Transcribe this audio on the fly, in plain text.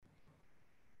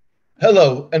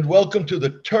Hello, and welcome to the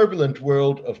turbulent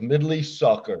world of Middle East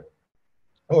soccer,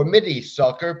 or Mideast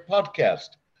Soccer podcast.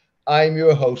 I'm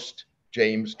your host,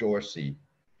 James Dorsey.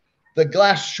 The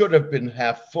glass should have been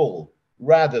half full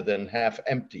rather than half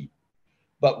empty,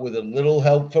 but with a little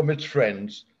help from its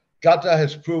friends, Qatar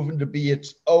has proven to be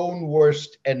its own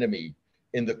worst enemy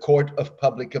in the court of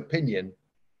public opinion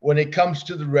when it comes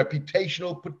to the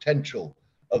reputational potential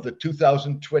of the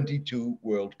 2022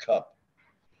 World Cup.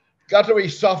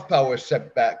 Qatari soft power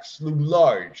setbacks loom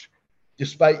large,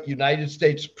 despite United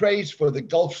States praise for the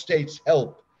Gulf states'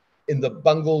 help in the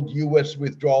bungled U.S.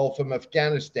 withdrawal from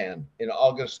Afghanistan in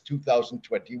August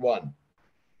 2021,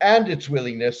 and its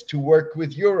willingness to work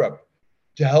with Europe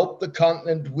to help the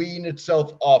continent wean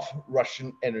itself off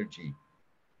Russian energy.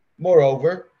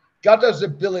 Moreover, Qatar's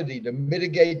ability to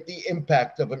mitigate the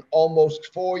impact of an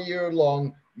almost 4 year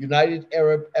long United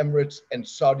Arab Emirates and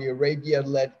Saudi Arabia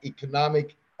led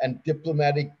economic and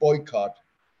diplomatic boycott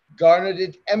garnered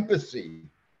it empathy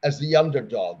as the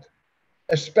underdog,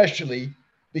 especially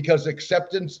because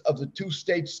acceptance of the two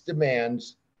states'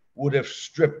 demands would have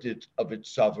stripped it of its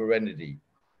sovereignty.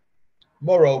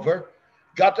 Moreover,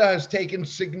 Qatar has taken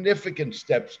significant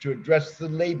steps to address the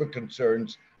labor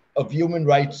concerns of human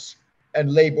rights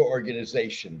and labor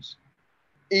organizations,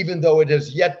 even though it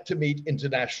has yet to meet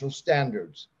international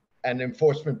standards and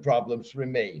enforcement problems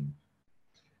remain.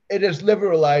 It has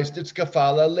liberalized its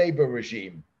kafala labor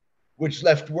regime, which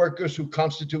left workers who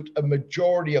constitute a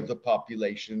majority of the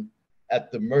population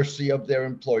at the mercy of their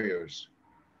employers,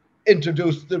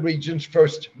 introduced the region's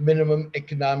first minimum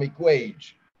economic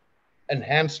wage,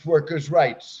 enhanced workers'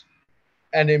 rights,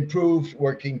 and improved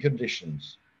working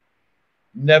conditions.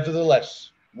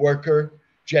 Nevertheless, worker,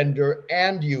 gender,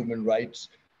 and human rights,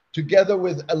 together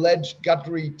with alleged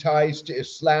Qatari ties to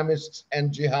Islamists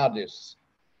and jihadists,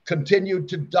 continued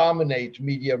to dominate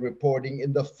media reporting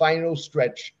in the final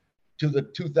stretch to the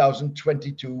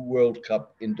 2022 World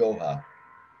Cup in Doha.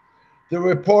 The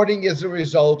reporting is a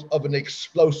result of an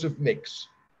explosive mix: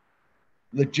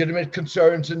 legitimate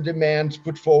concerns and demands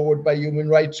put forward by human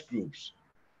rights groups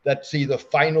that see the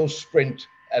final sprint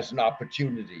as an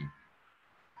opportunity,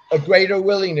 a greater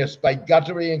willingness by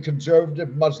Qatari and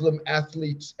conservative Muslim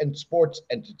athletes and sports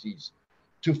entities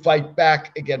to fight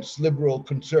back against liberal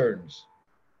concerns,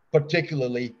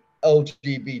 particularly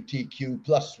LGBTQ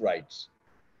plus rights,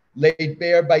 laid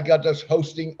bare by Qatar's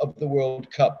hosting of the World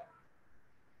Cup,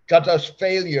 Qatar's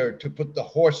failure to put the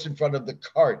horse in front of the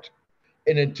cart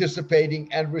in anticipating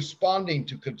and responding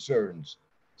to concerns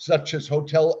such as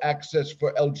hotel access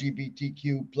for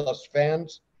LGBTQ plus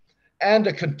fans, and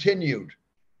a continued,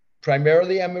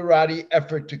 primarily Emirati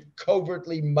effort to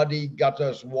covertly muddy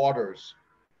Qatar's waters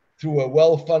through a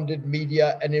well-funded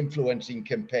media and influencing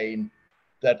campaign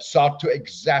that sought to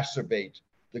exacerbate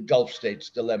the Gulf states'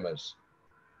 dilemmas.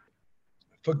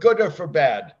 For good or for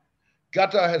bad,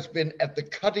 Qatar has been at the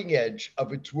cutting edge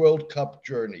of its World Cup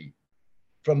journey.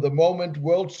 From the moment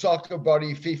World Soccer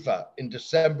body FIFA in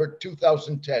December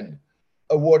 2010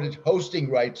 awarded hosting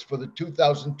rights for the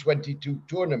 2022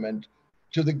 tournament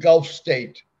to the Gulf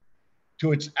state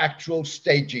to its actual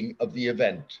staging of the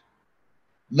event.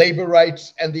 Labor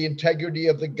rights and the integrity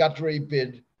of the Qatari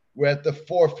bid were at the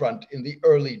forefront in the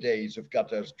early days of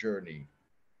Qatar's journey.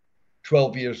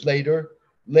 12 years later,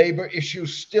 labor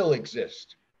issues still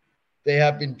exist. They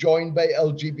have been joined by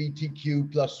LGBTQ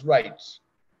plus rights,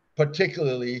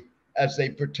 particularly as they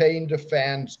pertain to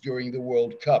fans during the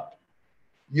World Cup,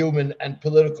 human and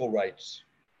political rights,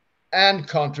 and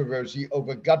controversy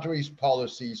over Qatari's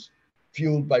policies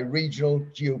fueled by regional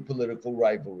geopolitical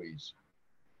rivalries.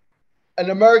 An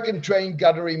American-trained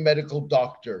Qatari medical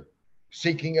doctor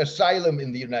seeking asylum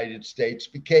in the United States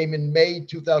became in May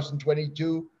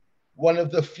 2022 one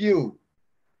of the few,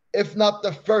 if not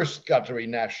the first Qatari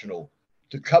national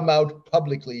to come out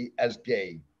publicly as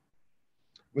gay.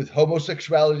 With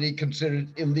homosexuality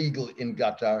considered illegal in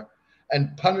Qatar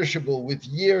and punishable with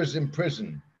years in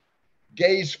prison,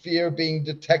 gays fear being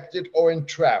detected or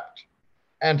entrapped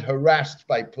and harassed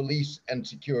by police and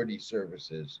security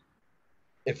services.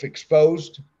 If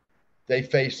exposed, they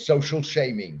face social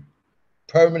shaming,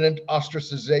 permanent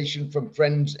ostracization from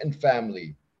friends and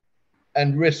family,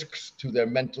 and risks to their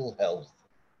mental health.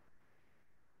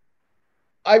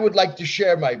 I would like to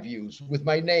share my views with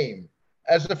my name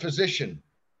as a physician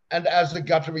and as a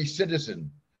Qatari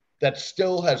citizen that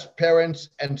still has parents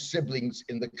and siblings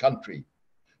in the country.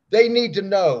 They need to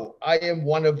know I am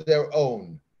one of their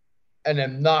own and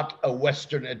am not a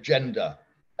Western agenda,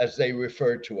 as they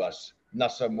refer to us,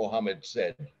 Nasser Mohammed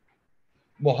said.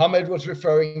 Mohammed was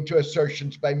referring to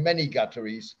assertions by many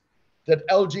Qataris that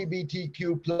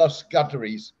LGBTQ plus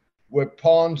Qataris were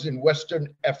pawns in Western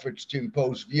efforts to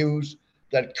impose views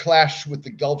that clash with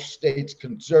the Gulf states'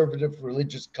 conservative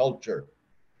religious culture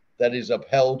that is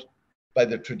upheld by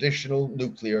the traditional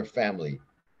nuclear family.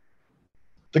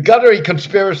 The Guthrie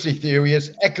conspiracy theory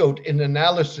is echoed in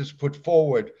analysis put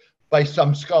forward by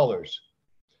some scholars.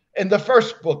 In the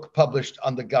first book published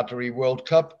on the Guthrie World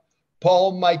Cup,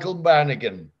 Paul Michael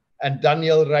Brannigan and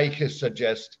Daniel Reiches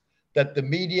suggest that the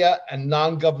media and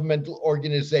non-governmental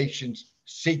organizations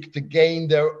seek to gain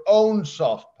their own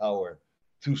soft power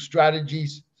through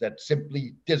strategies that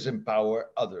simply disempower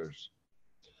others.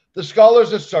 The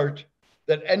scholars assert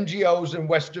that NGOs and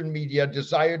Western media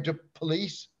desire to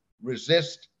police,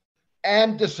 resist,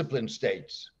 and discipline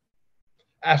states.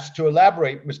 Asked to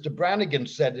elaborate, Mr. Brannigan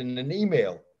said in an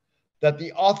email that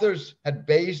the authors had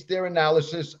based their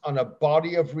analysis on a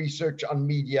body of research on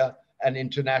media and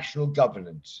international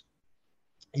governance.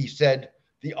 He said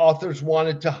the authors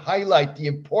wanted to highlight the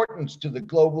importance to the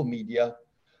global media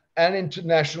and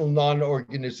international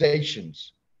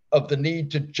non-organizations of the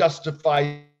need to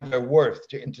justify their worth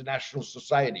to international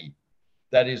society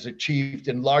that is achieved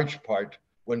in large part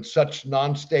when such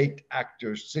non-state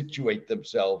actors situate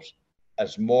themselves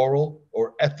as moral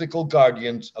or ethical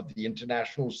guardians of the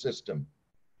international system,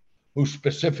 who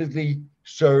specifically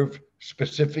serve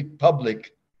specific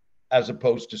public as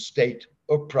opposed to state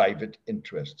or private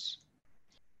interests.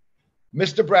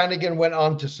 Mr. Brannigan went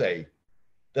on to say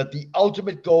that the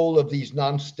ultimate goal of these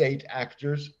non-state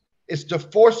actors is to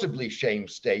forcibly shame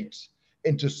states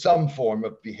into some form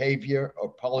of behavior or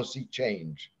policy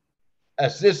change,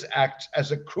 as this acts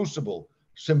as a crucible,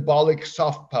 symbolic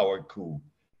soft power coup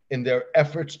in their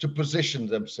efforts to position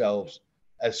themselves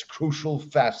as crucial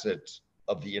facets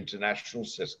of the international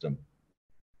system.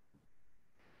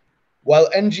 While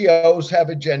NGOs have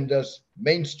agendas,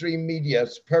 mainstream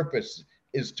media's purpose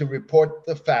is to report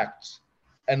the facts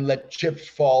and let chips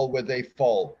fall where they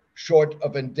fall, short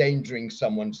of endangering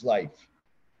someone's life.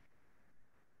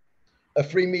 A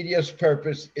free media's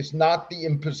purpose is not the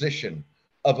imposition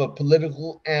of a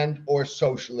political and/or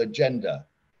social agenda,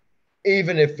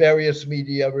 even if various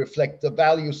media reflect the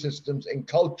value systems and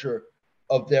culture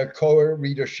of their core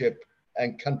readership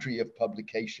and country of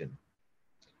publication.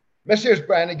 Messrs.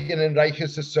 Brannigan and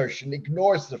Reich's assertion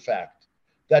ignores the fact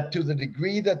that to the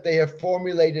degree that they have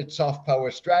formulated soft power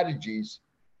strategies,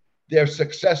 their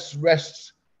success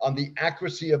rests on the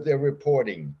accuracy of their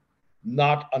reporting,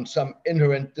 not on some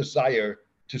inherent desire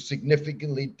to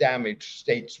significantly damage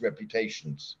states'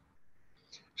 reputations.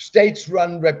 States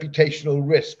run reputational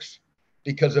risks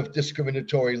because of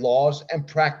discriminatory laws and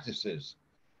practices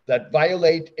that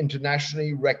violate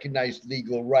internationally recognized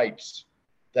legal rights,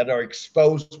 that are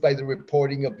exposed by the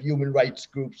reporting of human rights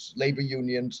groups, labor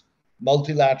unions,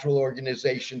 multilateral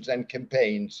organizations, and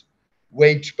campaigns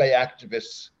waged by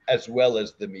activists as well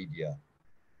as the media.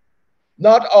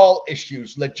 Not all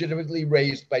issues legitimately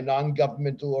raised by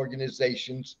non-governmental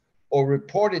organizations or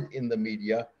reported in the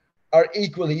media are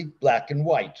equally black and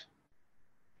white.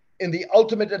 In the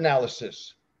ultimate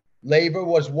analysis, labor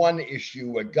was one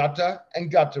issue where Gutta and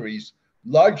Gutteries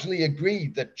largely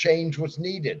agreed that change was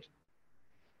needed,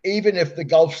 even if the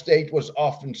Gulf state was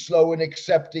often slow in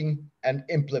accepting and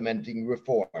implementing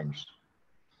reforms.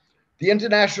 The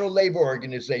International Labor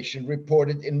Organization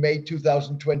reported in May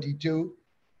 2022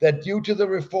 that due to the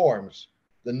reforms,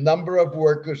 the number of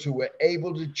workers who were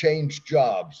able to change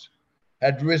jobs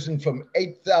had risen from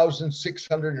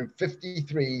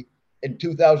 8,653 in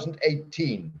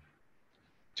 2018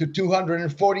 to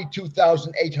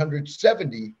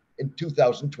 242,870 in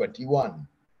 2021.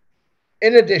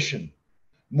 In addition,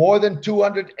 more than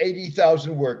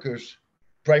 280,000 workers,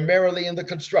 primarily in the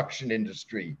construction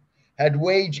industry, had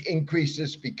wage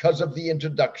increases because of the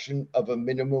introduction of a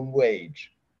minimum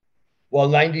wage, while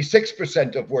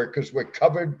 96% of workers were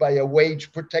covered by a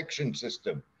wage protection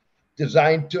system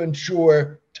designed to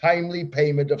ensure timely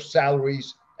payment of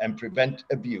salaries and prevent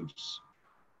abuse.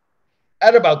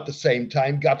 At about the same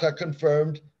time, Gutta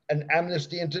confirmed an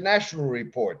Amnesty International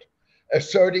report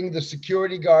asserting the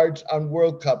security guards on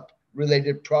World Cup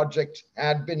related projects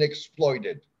had been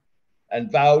exploited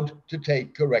and vowed to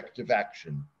take corrective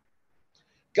action.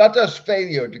 Gutta's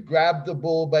failure to grab the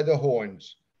bull by the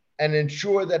horns and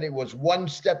ensure that it was one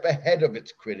step ahead of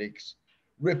its critics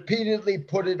repeatedly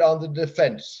put it on the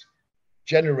defense,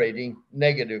 generating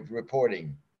negative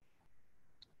reporting.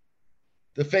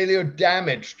 The failure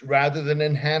damaged rather than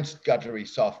enhanced Guthrie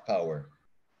soft power,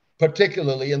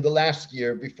 particularly in the last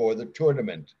year before the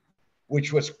tournament,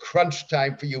 which was crunch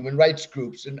time for human rights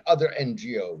groups and other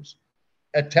NGOs,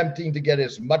 attempting to get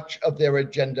as much of their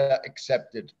agenda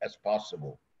accepted as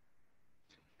possible.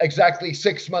 Exactly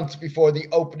 6 months before the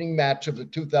opening match of the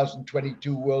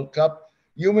 2022 World Cup,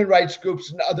 human rights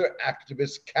groups and other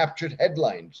activists captured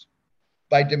headlines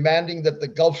by demanding that the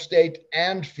Gulf state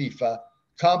and FIFA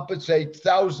compensate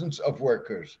thousands of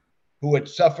workers who had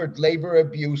suffered labor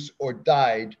abuse or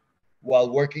died while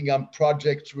working on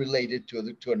projects related to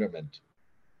the tournament.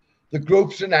 The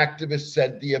groups and activists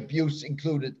said the abuse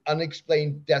included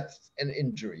unexplained deaths and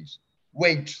injuries,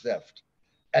 wage theft,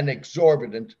 and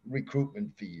exorbitant recruitment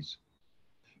fees.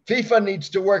 FIFA needs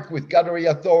to work with Qatari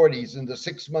authorities in the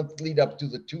 6 month lead up to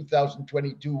the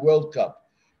 2022 World Cup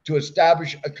to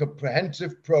establish a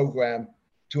comprehensive program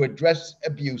to address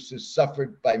abuses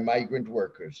suffered by migrant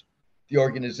workers, the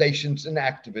organizations and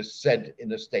activists said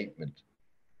in a statement.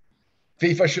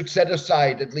 FIFA should set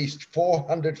aside at least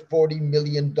 $440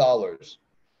 million,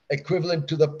 equivalent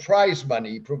to the prize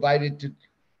money provided to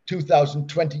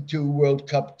 2022 World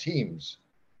Cup teams,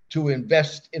 to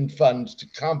invest in funds to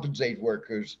compensate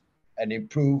workers and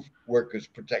improve workers'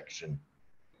 protection.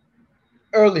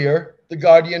 Earlier, the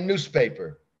Guardian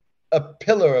newspaper, a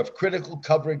pillar of critical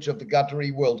coverage of the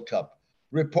Qatari World Cup,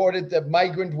 reported that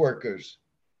migrant workers,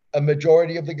 a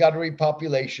majority of the Qatari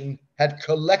population, had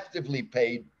collectively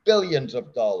paid billions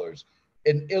of dollars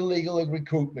in illegal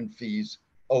recruitment fees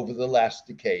over the last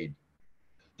decade.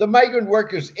 The migrant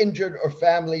workers injured or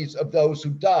families of those who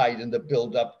died in the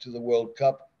build-up to the World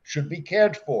Cup should be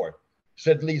cared for,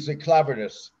 said Lisa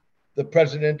Klaveness, the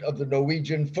president of the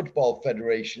Norwegian Football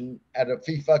Federation, at a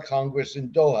FIFA Congress in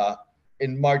Doha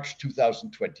in March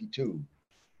 2022.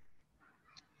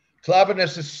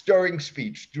 Klaveness' stirring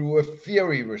speech drew a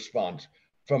fiery response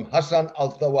from Hassan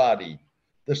Al-Thawadi,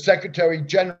 the Secretary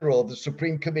General of the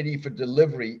Supreme Committee for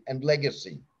Delivery and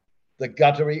Legacy, the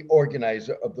Qatari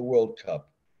organizer of the World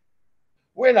Cup.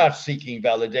 We're not seeking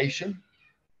validation.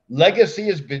 Legacy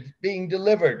is being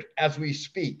delivered as we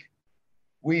speak.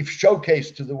 We've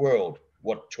showcased to the world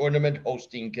what tournament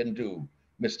hosting can do,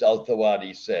 Mr.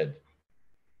 Al-Thawadi said.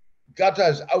 Qatar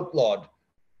has outlawed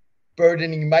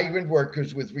burdening migrant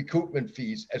workers with recruitment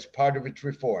fees as part of its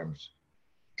reforms.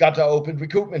 Qatar opened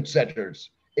recruitment centers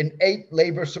in 8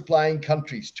 labor-supplying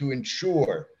countries to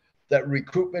ensure that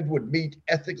recruitment would meet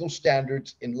ethical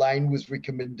standards in line with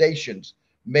recommendations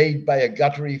made by a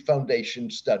Qatari Foundation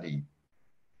study.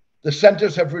 The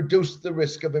centers have reduced the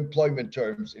risk of employment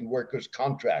terms in workers'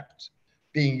 contracts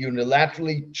being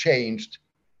unilaterally changed,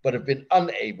 but have been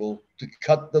unable to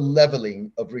cut the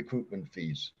leveling of recruitment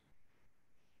fees.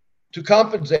 To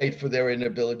compensate for their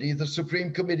inability, the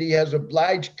Supreme Committee has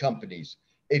obliged companies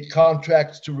it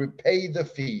contracts to repay the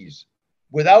fees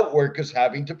without workers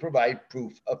having to provide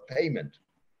proof of payment.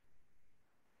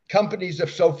 Companies have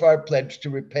so far pledged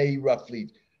to repay roughly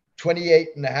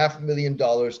 $28.5 million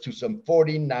to some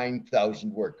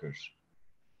 49,000 workers,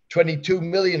 22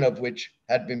 million of which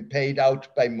had been paid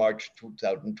out by March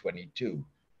 2022.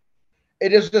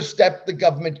 It is a step the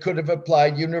government could have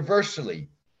applied universally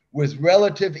with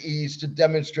relative ease to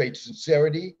demonstrate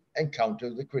sincerity and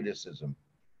counter the criticism.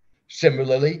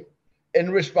 Similarly, in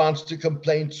response to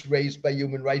complaints raised by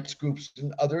human rights groups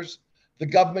and others, the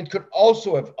government could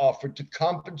also have offered to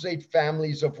compensate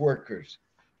families of workers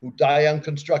who die on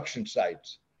construction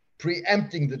sites,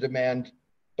 preempting the demand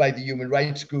by the human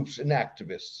rights groups and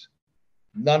activists.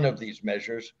 None of these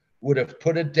measures would have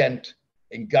put a dent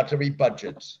in Qatari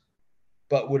budgets,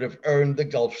 but would have earned the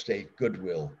Gulf state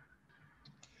goodwill.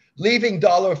 Leaving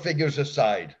dollar figures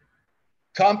aside,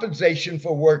 compensation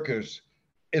for workers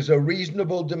is a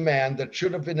reasonable demand that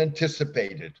should have been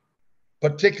anticipated,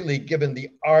 particularly given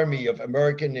the army of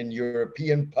American and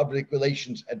European public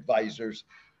relations advisors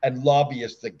and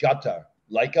lobbyists that Qatar,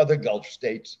 like other Gulf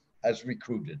states, has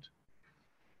recruited.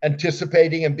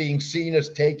 Anticipating and being seen as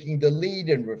taking the lead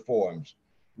in reforms,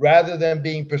 rather than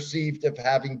being perceived of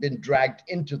having been dragged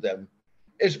into them,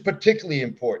 is particularly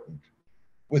important,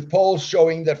 with polls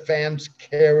showing that fans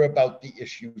care about the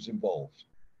issues involved.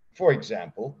 For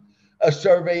example, a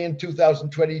survey in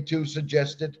 2022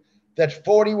 suggested that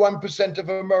 41% of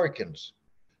Americans,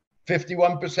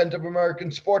 51% of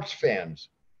American sports fans,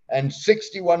 and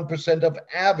 61% of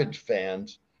avid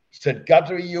fans said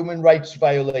Qatari human rights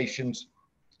violations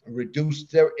reduced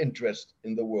their interest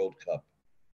in the World Cup.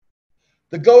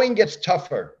 The going gets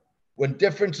tougher when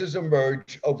differences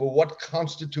emerge over what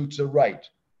constitutes a right,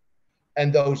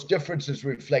 and those differences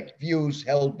reflect views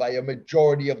held by a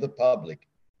majority of the public,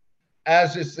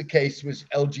 as is the case with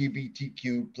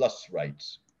LGBTQ plus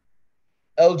rights.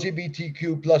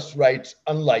 LGBTQ plus rights,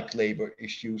 unlike labor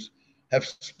issues, have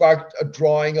sparked a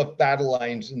drawing of battle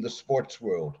lines in the sports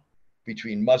world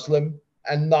between Muslim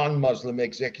and non-Muslim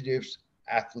executives,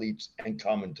 athletes, and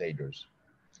commentators.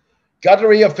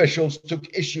 Qatari officials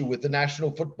took issue with the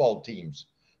national football teams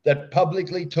that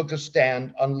publicly took a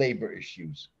stand on labor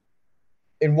issues.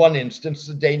 In one instance,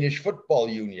 the Danish Football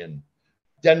Union,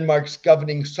 Denmark's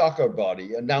governing soccer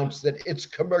body, announced that its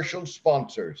commercial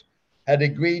sponsors had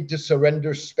agreed to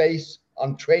surrender space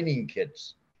on training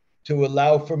kits to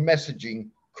allow for messaging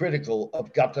critical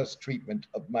of Qatar's treatment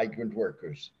of migrant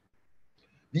workers.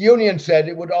 The union said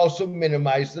it would also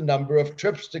minimize the number of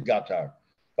trips to Qatar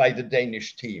by the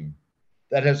Danish team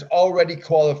that has already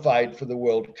qualified for the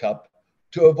World Cup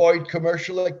to avoid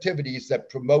commercial activities that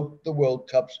promote the World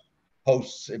Cup's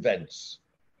hosts events.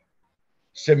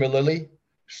 Similarly,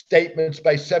 statements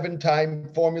by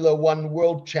seven-time Formula One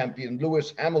world champion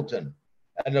Lewis Hamilton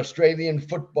and Australian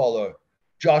footballer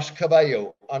Josh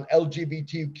Cavallo on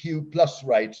LGBTQ plus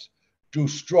rights drew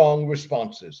strong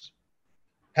responses.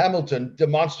 Hamilton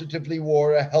demonstratively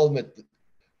wore a helmet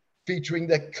featuring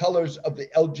the colors of the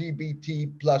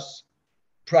LGBT plus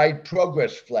Pride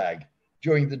Progress flag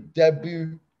during the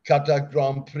debut Qatar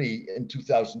Grand Prix in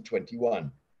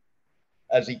 2021.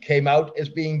 As he came out as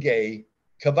being gay,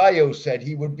 Cavallo said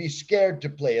he would be scared to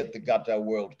play at the Qatar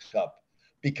World Cup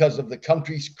because of the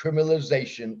country's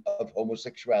criminalization of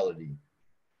homosexuality.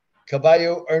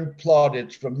 Cavallo earned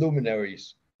plaudits from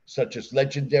luminaries such as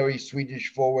legendary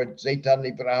Swedish forward Zlatan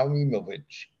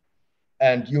Ibrahimovic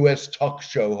and US talk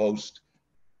show host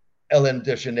Ellen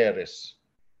DeGeneres.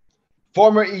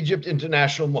 Former Egypt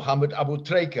international Mohamed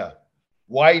Aboutrika,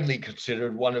 widely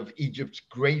considered one of Egypt's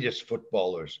greatest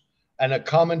footballers and a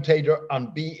commentator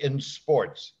on beIN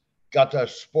Sports,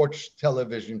 Qatar's sports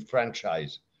television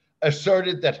franchise,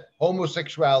 asserted that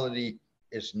homosexuality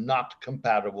is not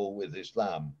compatible with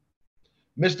Islam.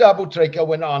 Mr. Aboutrika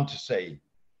went on to say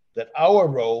that our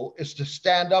role is to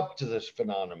stand up to this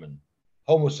phenomenon,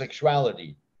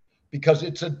 homosexuality, because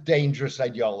it's a dangerous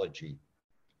ideology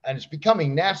and it's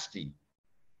becoming nasty,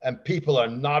 and people are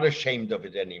not ashamed of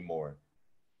it anymore.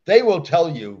 They will tell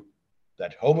you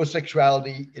that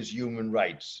homosexuality is human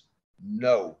rights.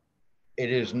 No,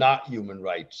 it is not human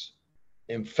rights.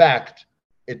 In fact,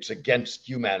 it's against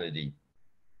humanity.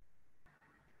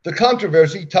 The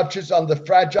controversy touches on the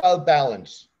fragile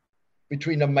balance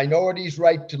between a minority's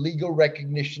right to legal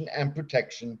recognition and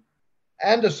protection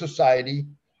and a society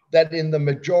that in the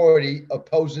majority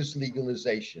opposes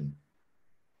legalization.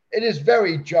 It is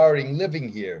very jarring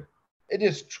living here. It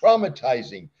is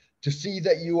traumatizing to see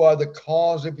that you are the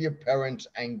cause of your parents'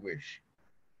 anguish,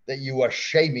 that you are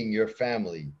shaming your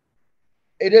family.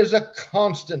 It is a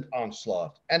constant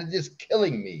onslaught, and it is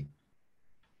killing me.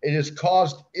 It has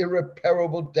caused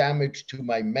irreparable damage to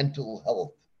my mental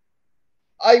health.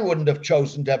 I wouldn't have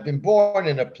chosen to have been born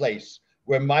in a place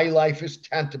where my life is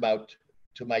tantamount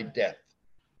to my death.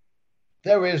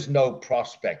 There is no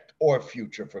prospect or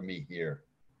future for me here,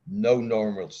 no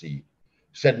normalcy,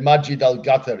 said Majid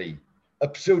Al-Ghattari, a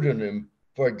pseudonym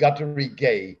for a Qatari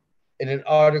gay, in an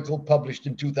article published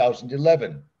in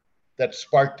 2011 that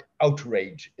sparked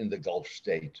outrage in the Gulf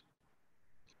state.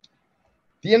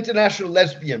 The International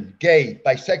Lesbian, Gay,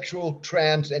 Bisexual,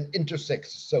 Trans, and Intersex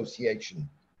Association,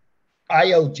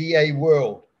 ILGA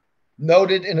World,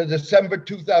 noted in a December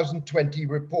 2020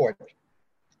 report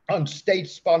on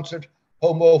state-sponsored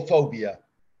homophobia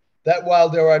that while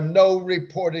there are no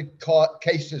reported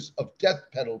cases of death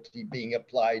penalty being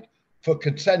applied for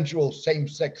consensual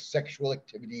same-sex sexual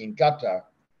activity in Qatar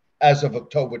as of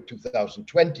October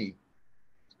 2020,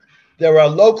 there are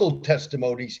local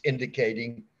testimonies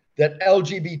indicating that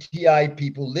LGBTI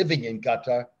people living in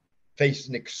Qatar face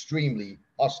an extremely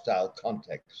hostile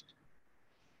context.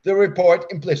 The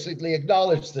report implicitly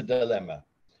acknowledged the dilemma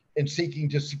in seeking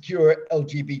to secure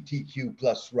LGBTQ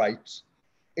plus rights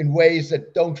in ways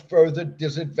that don't further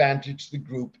disadvantage the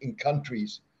group in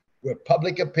countries where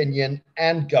public opinion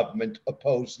and government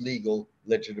oppose legal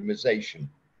legitimization.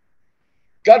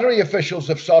 Qatari officials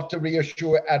have sought to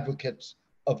reassure advocates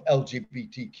of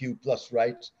LGBTQ plus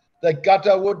rights that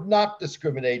Qatar would not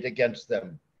discriminate against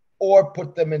them or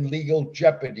put them in legal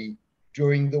jeopardy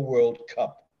during the World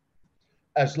Cup,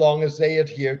 as long as they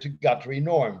adhere to Qatari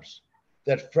norms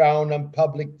that frown on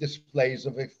public displays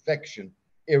of affection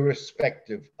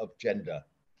irrespective of gender.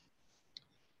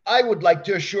 I would like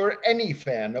to assure any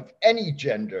fan of any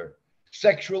gender,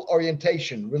 sexual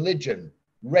orientation, religion,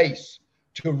 race,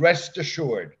 to rest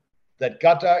assured that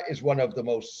Qatar is one of the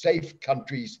most safe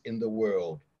countries in the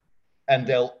world, and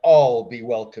they'll all be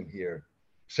welcome here,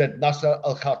 said Nasser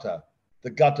Al-Khatta,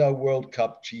 the Qatar World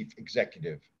Cup chief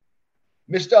executive.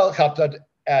 Mr. Al-Khatta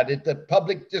added that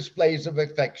public displays of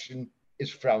affection is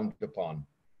frowned upon.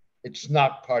 It's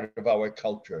not part of our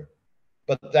culture,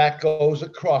 but that goes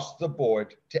across the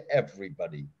board to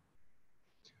everybody.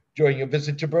 During a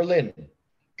visit to Berlin,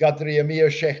 Qatari Emir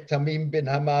Sheikh Tamim bin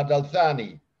Hamad Al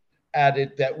Thani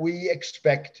added that we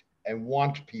expect and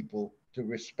want people to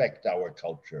respect our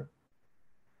culture.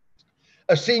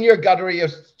 A senior Qatari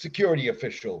security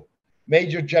official,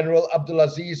 Major General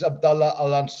Abdulaziz Abdullah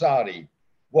Al Ansari,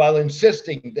 while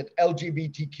insisting that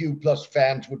LGBTQ plus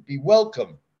fans would be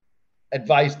welcome,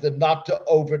 advised them not to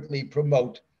overtly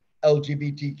promote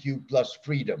LGBTQ plus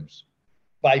freedoms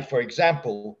by, for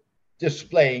example,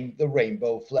 displaying the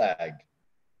rainbow flag.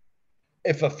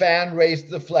 If a fan raised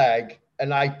the flag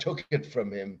and I took it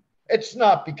from him, it's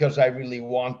not because I really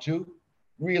want to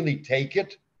really take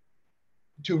it,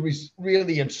 to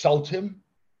really insult him,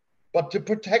 but to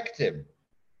protect him.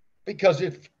 Because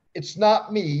if it's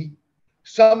not me,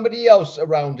 somebody else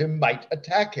around him might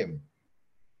attack him.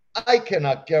 I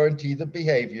cannot guarantee the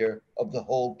behavior of the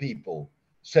whole people,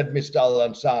 said Mr.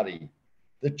 Al-Ansari,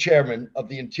 the chairman of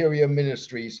the Interior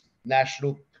Ministry's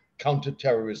National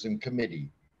Counterterrorism Committee.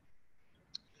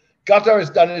 Qatar has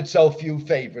done itself few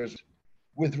favors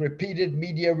with repeated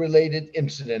media-related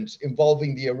incidents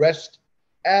involving the arrest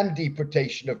and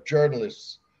deportation of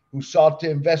journalists who sought to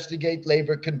investigate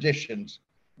labor conditions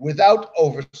without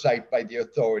oversight by the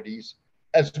authorities,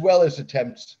 as well as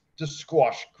attempts to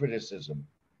squash criticism.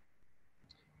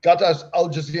 Qatar's Al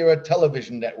Jazeera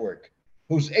television network,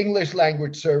 whose English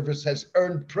language service has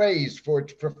earned praise for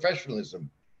its professionalism,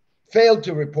 failed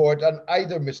to report on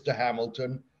either Mr.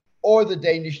 Hamilton or the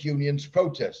Danish union's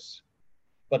protests,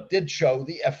 but did show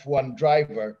the F1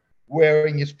 driver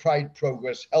wearing his Pride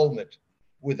Progress helmet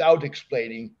without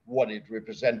explaining what it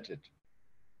represented.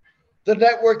 The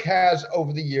network has,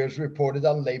 over the years, reported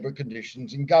on labor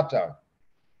conditions in Qatar,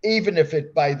 even if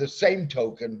it, by the same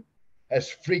token, has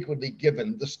frequently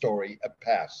given the story a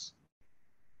pass.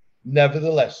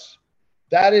 Nevertheless,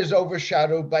 that is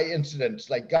overshadowed by incidents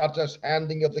like Qatar's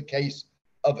handling of the case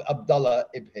of Abdullah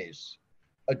Ibhais,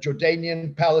 a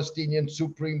Jordanian-Palestinian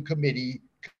Supreme Committee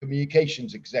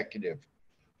communications executive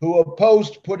who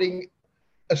opposed putting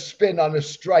a spin on a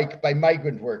strike by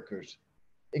migrant workers,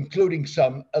 including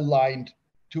some aligned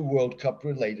to World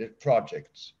Cup-related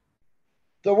projects.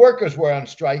 The workers were on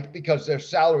strike because their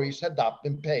salaries had not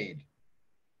been paid.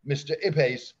 Mr.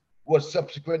 Ibhais was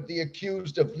subsequently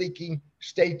accused of leaking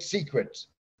state secrets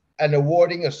and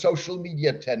awarding a social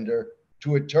media tender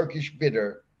to a Turkish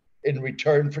bidder in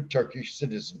return for Turkish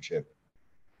citizenship.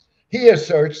 He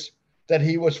asserts that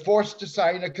he was forced to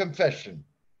sign a confession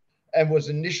and was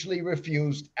initially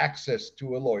refused access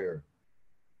to a lawyer.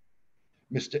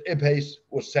 Mr. Ibhais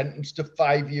was sentenced to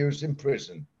 5 years in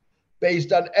prison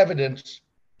based on evidence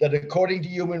that, according to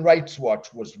Human Rights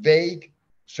Watch, was vague,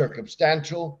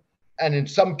 circumstantial, and in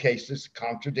some cases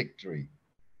contradictory.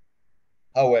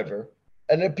 However,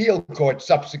 an appeal court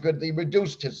subsequently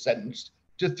reduced his sentence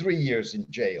to 3 years in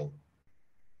jail.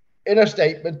 In a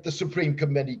statement, the Supreme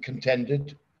Committee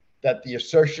contended that the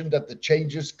assertion that the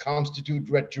changes constitute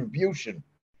retribution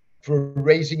for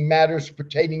raising matters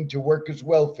pertaining to workers'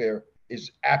 welfare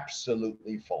is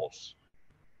absolutely false.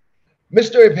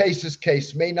 Mr. Ibhais'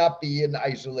 case may not be an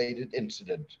isolated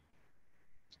incident.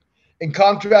 In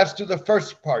contrast to the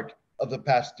first part of the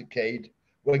past decade,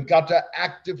 when Qatar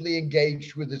actively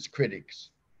engaged with its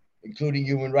critics, including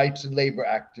human rights and labor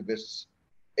activists,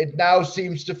 it now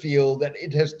seems to feel that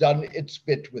it has done its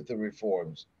bit with the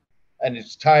reforms, and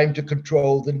it's time to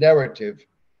control the narrative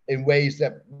in ways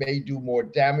that may do more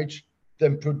damage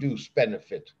than produce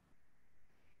benefit.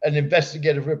 An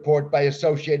investigative report by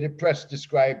Associated Press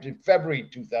described in February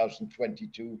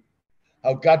 2022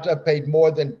 how Qatar paid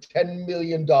more than $10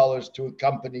 million to a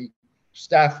company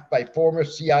staffed by former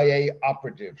CIA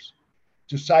operatives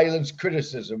to silence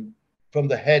criticism from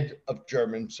the head of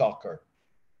German soccer.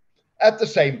 At the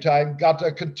same time,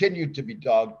 Qatar continued to be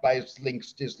dogged by its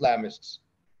links to Islamists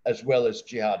as well as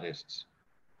jihadists.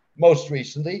 Most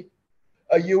recently,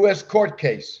 a US court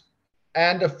case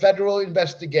and a federal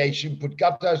investigation put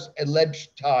Qatar's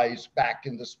alleged ties back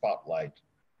in the spotlight.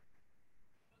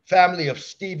 Family of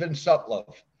Steven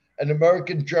Sotloff, an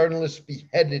American journalist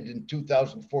beheaded in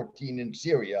 2014 in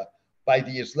Syria by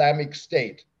the Islamic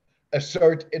State,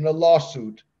 assert in a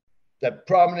lawsuit that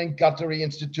prominent Qatari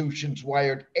institutions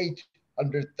wired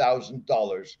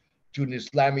 $800,000 to an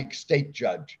Islamic State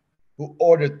judge who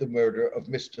ordered the murder of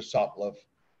Mr. Sotloff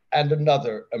and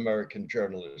another American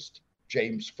journalist,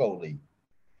 James Foley.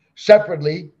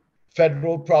 Separately,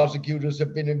 federal prosecutors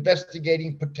have been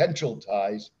investigating potential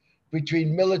ties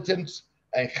between militants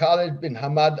and Khalid bin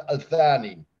Hamad Al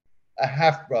Thani, a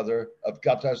half-brother of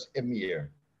Qatar's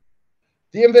emir.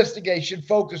 The investigation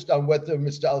focused on whether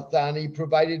Mr. Al Thani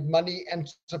provided money and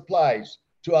supplies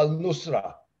to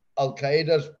Al-Nusra,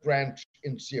 Al-Qaeda's branch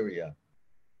in Syria.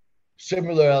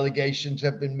 Similar allegations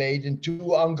have been made in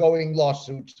two ongoing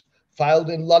lawsuits filed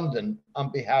in London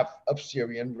on behalf of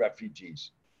Syrian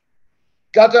refugees.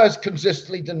 Qatar has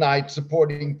consistently denied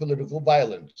supporting political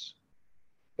violence,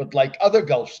 but like other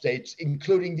Gulf states,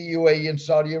 including the UAE and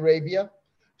Saudi Arabia,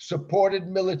 supported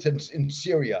militants in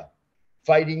Syria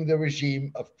fighting the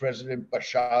regime of President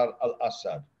Bashar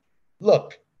al-Assad.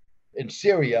 Look, in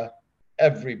Syria,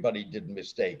 everybody did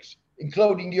mistakes,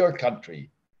 including your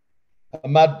country.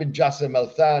 Hamad bin Jassim Al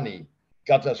Thani,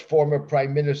 Qatar's former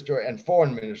prime minister and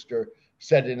foreign minister,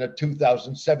 said in a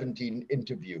 2017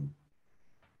 interview.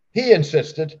 He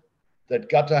insisted that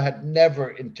Qatar had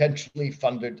never intentionally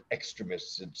funded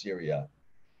extremists in Syria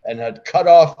and had cut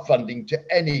off funding to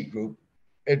any group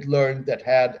it learned that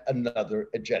had another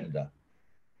agenda.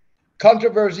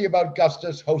 Controversy about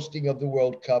Qatar's hosting of the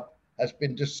World Cup has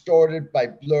been distorted by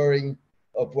blurring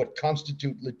of what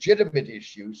constitute legitimate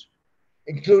issues,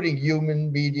 including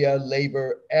human, media,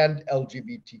 labor, and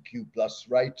LGBTQ plus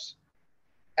rights,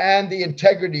 and the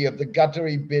integrity of the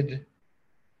Qatari bid,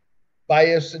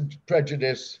 bias and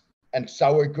prejudice, and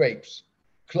sour grapes,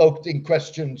 cloaked in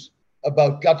questions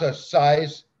about Qatar's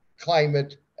size,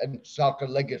 climate, and soccer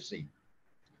legacy,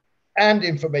 and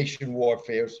information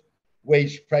warfares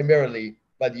waged primarily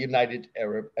by the United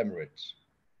Arab Emirates.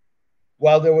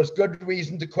 While there was good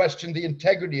reason to question the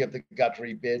integrity of the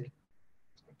Qatari bid,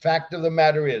 the fact of the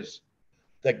matter is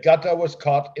that Qatar was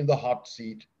caught in the hot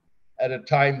seat at a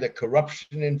time that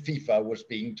corruption in FIFA was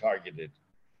being targeted.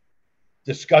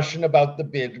 Discussion about the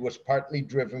bid was partly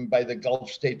driven by the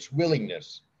Gulf states'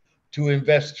 willingness to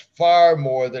invest far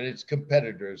more than its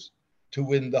competitors to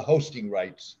win the hosting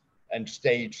rights and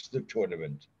stage the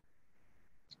tournament.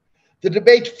 The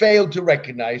debate failed to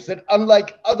recognize that,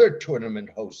 unlike other tournament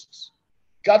hosts,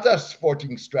 Qatar's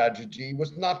sporting strategy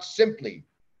was not simply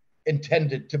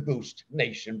intended to boost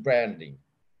nation branding.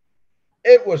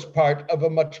 It was part of a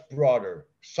much broader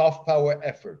soft power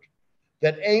effort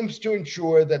that aims to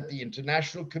ensure that the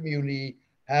international community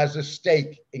has a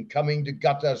stake in coming to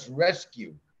Qatar's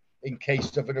rescue in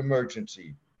case of an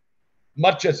emergency,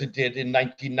 much as it did in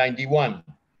 1991,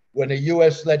 when a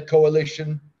US-led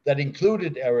coalition that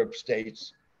included Arab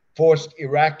states forced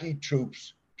Iraqi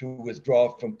troops to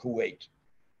withdraw from Kuwait.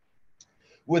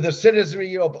 With a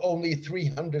citizenry of only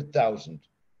 300,000,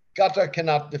 Qatar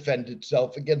cannot defend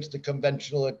itself against a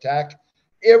conventional attack,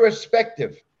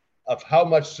 irrespective of how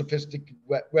much sophisticated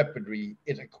weaponry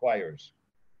it acquires.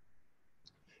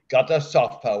 Qatar's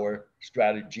soft power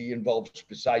strategy involves,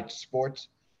 besides sports,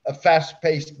 a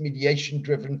fast-paced,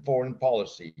 mediation-driven foreign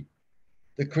policy,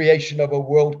 the creation of a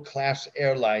world-class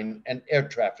airline and air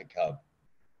traffic hub,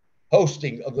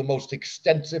 hosting of the most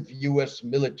extensive US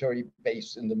military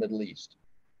base in the Middle East,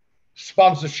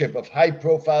 sponsorship of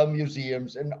high-profile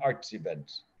museums and arts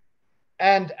events,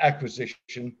 and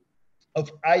acquisition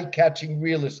of eye-catching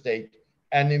real estate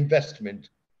and investment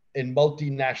in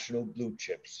multinational blue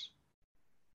chips.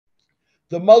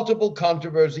 The multiple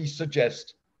controversies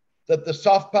suggest that the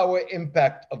soft power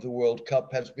impact of the World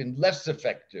Cup has been less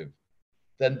effective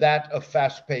than that of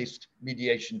fast-paced,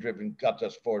 mediation-driven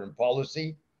Qatar's foreign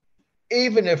policy,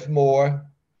 even if more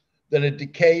than a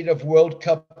decade of World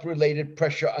Cup-related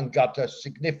pressure on Qatar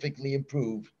significantly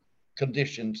improved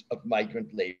conditions of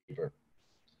migrant labor.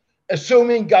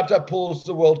 Assuming Qatar pulls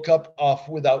the World Cup off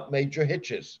without major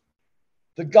hitches,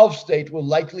 the Gulf state will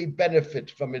likely benefit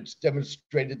from its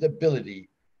demonstrated ability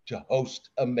to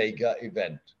host a mega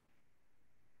event.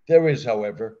 There is,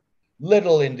 however,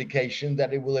 little indication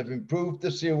that it will have improved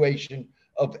the situation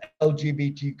of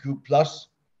LGBTQ plus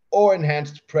or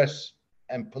enhanced press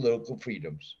and political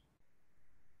freedoms.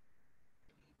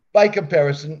 By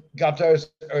comparison, Qatar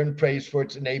has earned praise for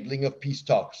its enabling of peace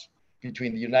talks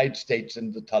between the United States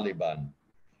and the Taliban,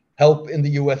 help in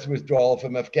the US withdrawal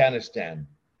from Afghanistan,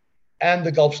 and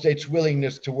the Gulf states'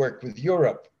 willingness to work with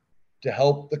Europe to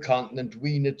help the continent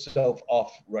wean itself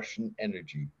off Russian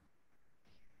energy.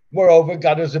 Moreover,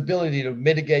 Qatar's ability to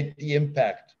mitigate the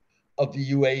impact of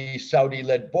the UAE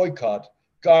Saudi-led boycott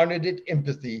garnered it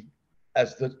empathy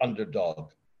as the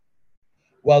underdog.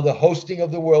 While the hosting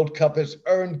of the World Cup has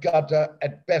earned Qatar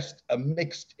at best a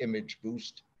mixed image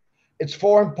boost, its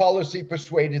foreign policy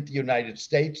persuaded the United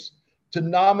States to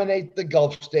nominate the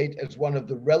Gulf state as one of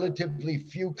the relatively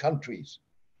few countries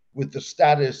with the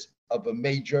status of a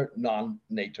major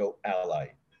non-NATO ally.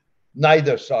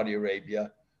 Neither Saudi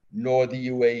Arabia nor the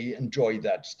UAE enjoy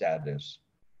that status.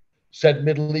 Said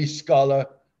Middle East scholar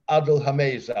Adel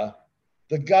Hameza,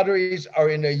 the Qataris are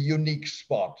in a unique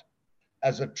spot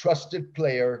as a trusted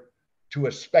player to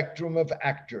a spectrum of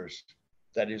actors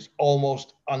that is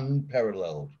almost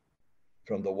unparalleled.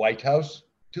 from the White House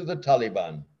to the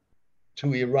Taliban,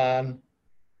 to Iran,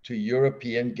 to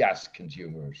European gas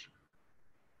consumers.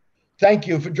 Thank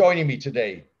you for joining me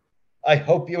today. I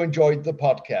hope you enjoyed the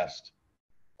podcast.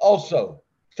 Also,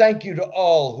 thank you to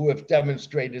all who have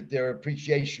demonstrated their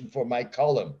appreciation for my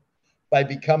column by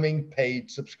becoming paid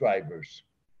subscribers.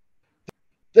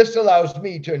 This allows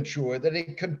me to ensure that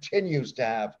it continues to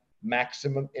have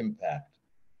maximum impact.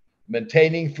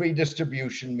 Maintaining free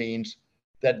distribution means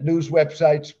that news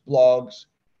websites, blogs,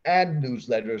 and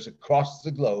newsletters across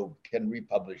the globe can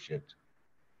republish it.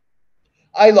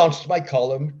 I launched my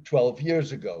column 12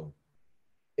 years ago.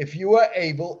 If you are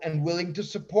able and willing to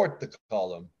support the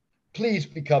column, please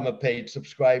become a paid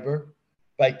subscriber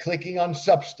by clicking on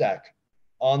Substack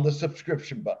on the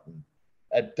subscription button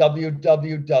at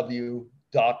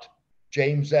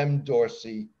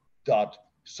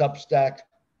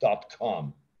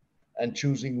www.jamesmdorsey.substack.com and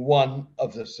choosing one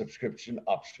of the subscription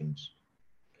options.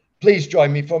 Please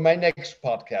join me for my next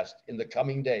podcast in the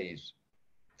coming days.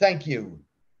 Thank you.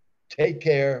 Take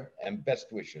care and best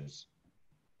wishes.